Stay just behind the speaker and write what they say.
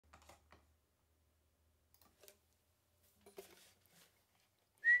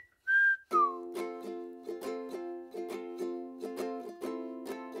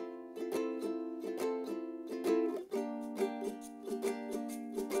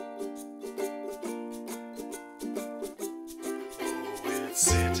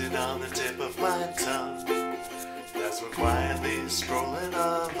sitting on the tip of my tongue, as we're quietly strolling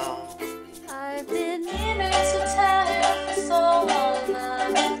along. I've been meaning to tell you for so long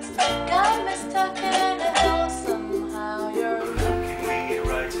now. Got me stuck in a hole somehow. You're looking me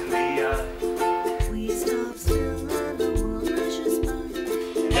right in the eye. We stop still and the world rushes by.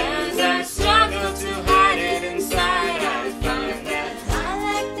 As I struggle to hide it inside, I find that I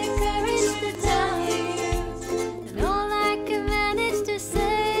lack the courage to tell you, and all I can manage to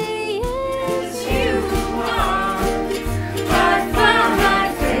say is you are by far my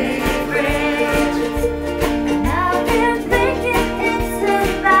favorite. and I've been thinking it's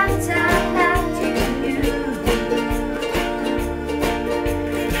about time that you knew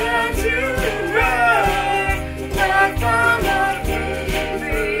That you are by far my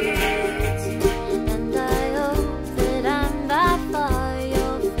favorite. And I hope that I'm by far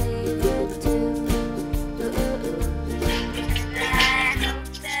your favorite too. I hope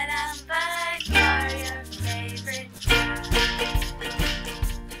that I'm by far your favorite too.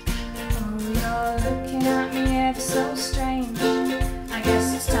 Oh, you're looking at me ever so strange. I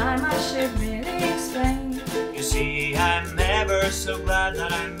guess it's time I should really explain. You see, I'm ever so glad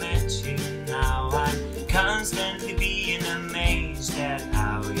that I met you. Now I'm constantly being amazed at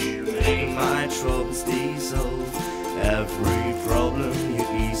how you make My troubles dissolve, every problem you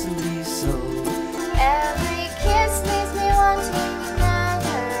easily solve. Every kiss leaves me wanting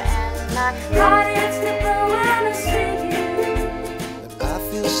another, and my heart hits the blow when I see you. But I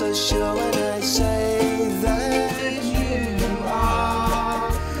feel so sure when I say that You are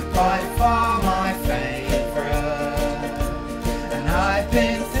by far my favorite, and I've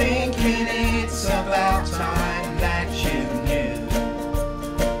been thinking it's about time that you knew,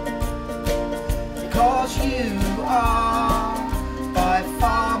 because you are by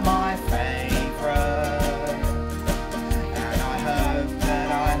far my favorite, and I hope that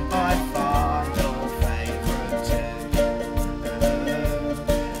I'm by far your favorite too.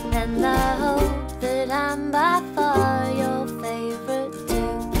 And I hope that I'm by far your favorite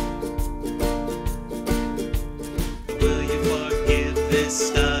too. will you forgive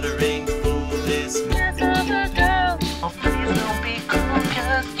this